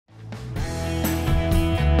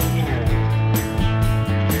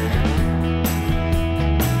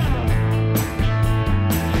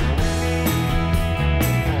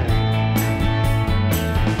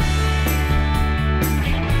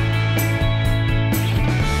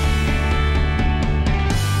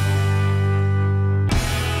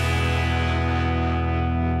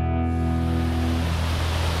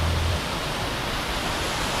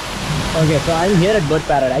Okay, so I'm here at Bird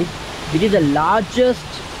Paradise. It is the largest,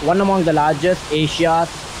 one among the largest Asia's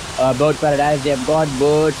bird paradise. They have got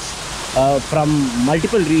birds from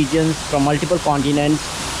multiple regions, from multiple continents.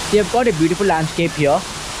 They have got a beautiful landscape here.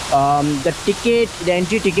 The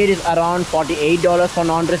entry ticket is around $48 for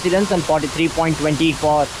non-residents and $43.20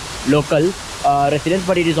 for local residents.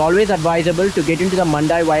 But it is always advisable to get into the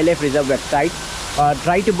Mandai Wildlife Reserve website.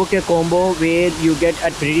 Try to book a combo where you get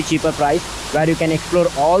at pretty cheaper price, where you can explore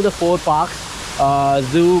all the 4 parks,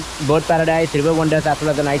 zoo, bird paradise, river wonders, as well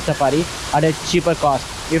as the night safari at a cheaper cost.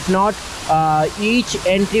 If not, each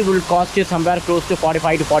entry will cost you somewhere close to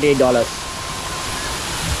 $45 to $48.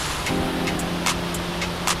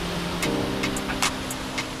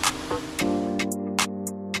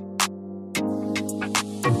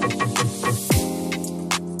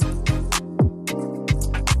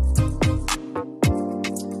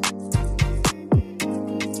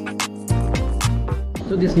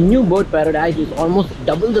 So this new bird paradise is almost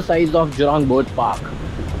double the size of Jurong Bird Park.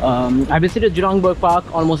 I visited Jurong Bird Park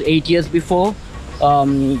almost 8 years before.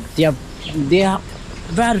 They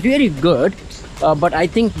were really good, but I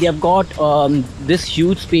think they have got this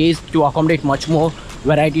huge space to accommodate much more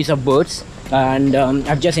varieties of birds. And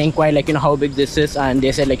I've just inquired, like, how big this is, and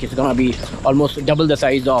they said like it's gonna be almost double the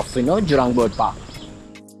size of Jurong Bird Park.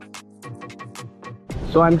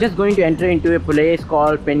 So I'm just going to enter into a place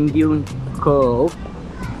called Penguin Cove.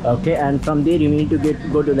 Okay, and from there you need to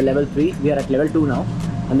go to the level 3. We are at level 2 now,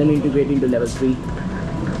 and then we need to get into level 3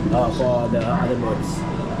 for the other birds.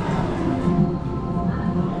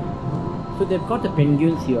 So they've got the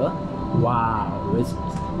penguins here. Wow,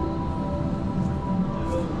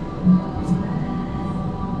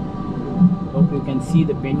 hope you can see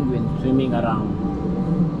the penguins swimming around.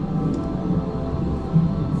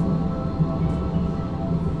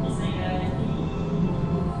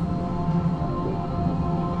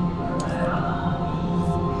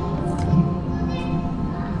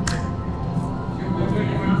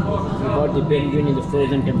 The penguin in the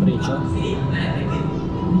frozen temperature. We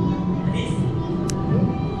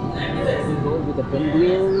go with the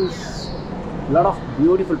penguins. A lot of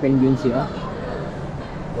beautiful penguins here.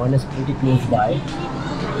 One is pretty close by,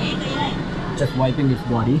 just wiping its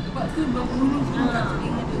body.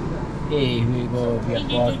 Hey, here we go. We have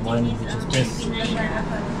got one which is just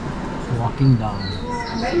walking down.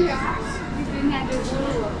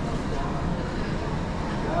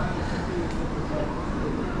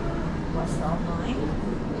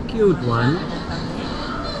 Cute one.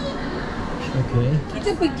 Okay.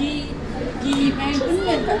 Kita pergi main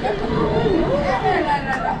penguin tak dapat.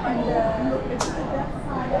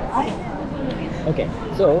 Okay,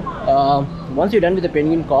 so once you're done with the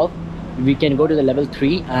penguin call, we can go to the level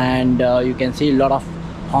 3, and you can see a lot of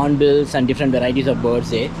hornbills and different varieties of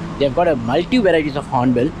birds there. They've got a multi varieties of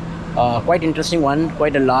hornbill, quite interesting one,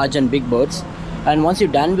 quite a large and big birds. And once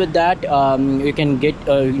you're done with that, you can get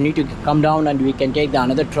you need to come down, and we can take the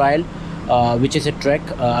another trial, which is a trek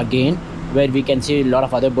again, where we can see a lot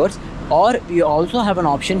of other birds. Or we also have an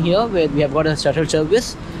option here where we have got a shuttle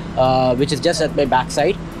service, which is just at my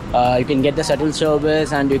backside. You can get the shuttle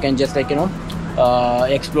service, and you can just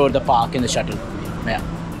explore the park in the shuttle. Yeah.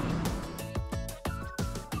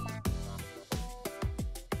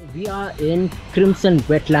 We are in Crimson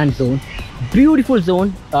Wetland Zone. Beautiful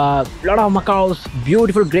zone. Lot of macaws,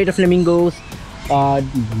 beautiful greater flamingos,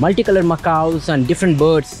 multicolored macaws and different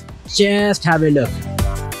birds. Just have a look.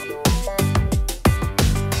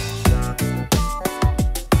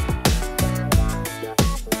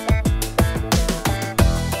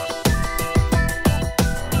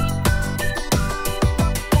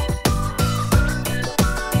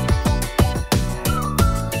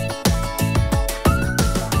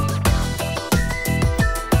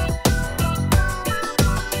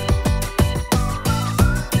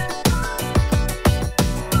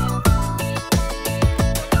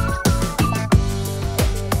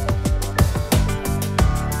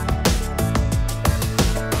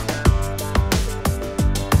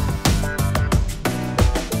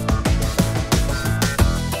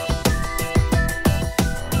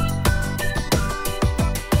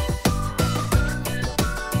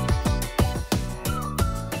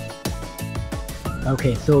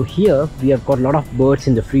 Okay, so here we have got a lot of birds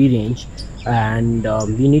in the free range, and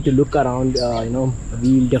we need to look around.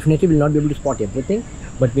 We definitely will not be able to spot everything,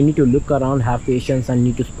 but we need to look around, have patience, and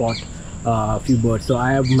need to spot a few birds. So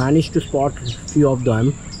I have managed to spot a few of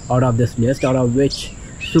them out of this list, out of which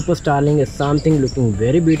super starling is something looking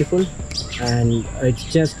very beautiful, and it's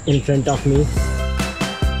just in front of me.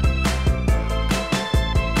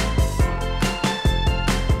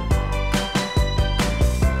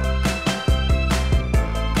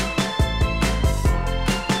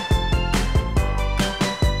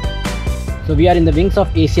 So we are in the wings of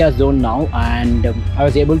Asia zone now, and I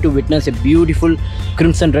was able to witness a beautiful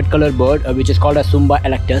crimson red color bird, which is called a Sumba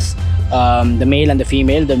electus. The male and the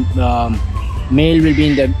female. The male will be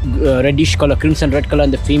in the reddish color, crimson red color,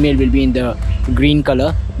 and the female will be in the green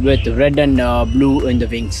color with red and blue in the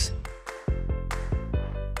wings.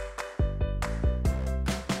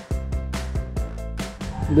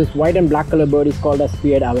 This white and black color bird is called a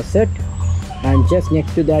speared avocet, and just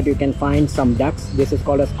next to that you can find some ducks. This is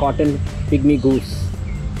called as cotton pygmy goose,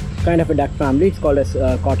 kind of a duck family. It's called as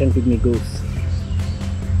cotton pygmy goose.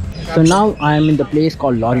 So now I am in the place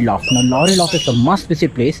called Lorry Loft. Now Lorry Loft is a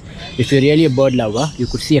must-visit place if you're really a bird lover. You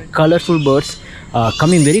could see a colorful birds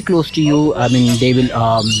coming very close to you. I mean, they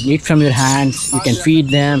will eat from your hands. You can feed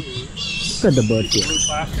them. Look at the birds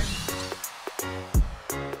here.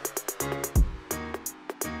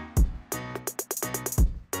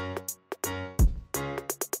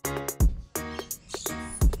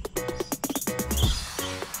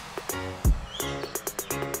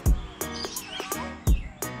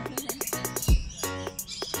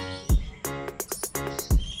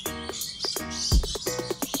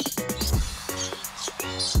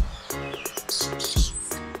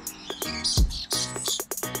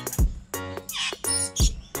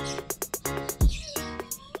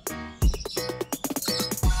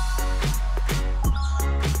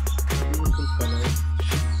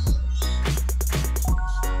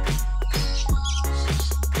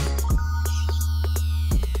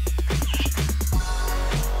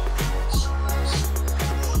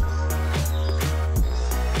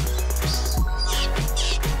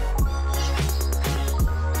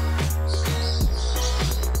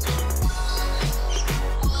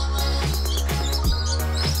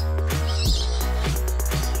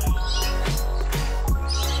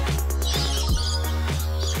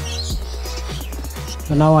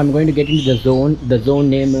 So now I'm going to get into the zone. The zone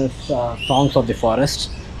name is Songs of the Forest.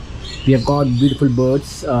 We have got beautiful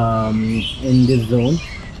birds in this zone.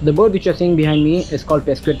 The bird which you're seeing behind me is called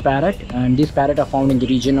Pesquet parrot, and these parrot are found in the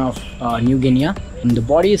region of New Guinea. And the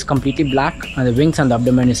body is completely black, and the wings and the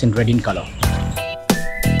abdomen is in red in color.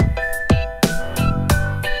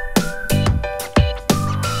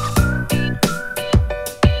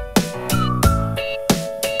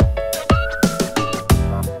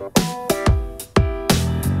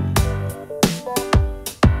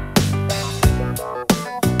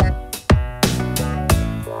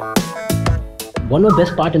 One of the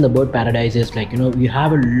best part in the bird paradise is, like, you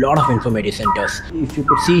have a lot of informative centers. If you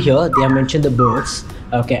could see here, they have mentioned the birds,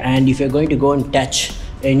 okay, and if you're going to go and touch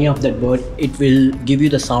any of that bird, it will give you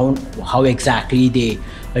the sound, how exactly they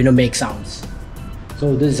make sounds.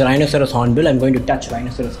 So this is rhinoceros hornbill. I'm going to touch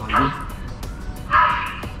rhinoceros hornbill.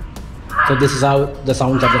 So this is how the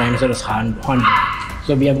sounds of the rhinoceros hornbill.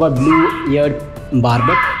 So we have got blue-eared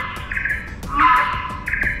barbet.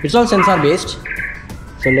 It's all sensor based.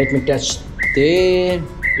 So let me touch the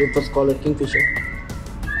rufous collared kingfisher.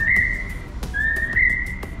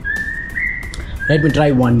 Let me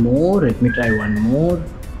try one more.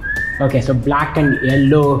 Okay, so black and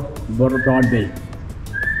yellow broadbill.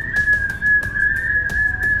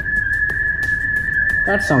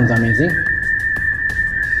 That sounds amazing.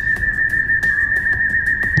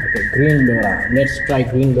 Okay, green lora. Let's try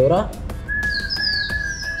green lora.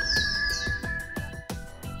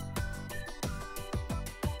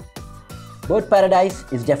 Bird paradise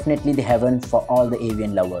is definitely the heaven for all the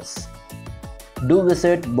avian lovers. Do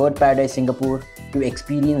visit Bird Paradise Singapore to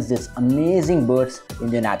experience these amazing birds in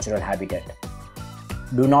their natural habitat.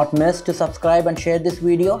 Do not miss to subscribe and share this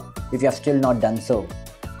video if you have still not done so.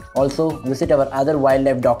 Also, visit our other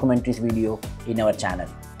wildlife documentaries video in our channel.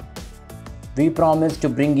 We promise to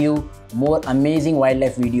bring you more amazing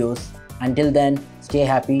wildlife videos. Until then, stay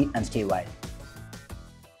happy and stay wild.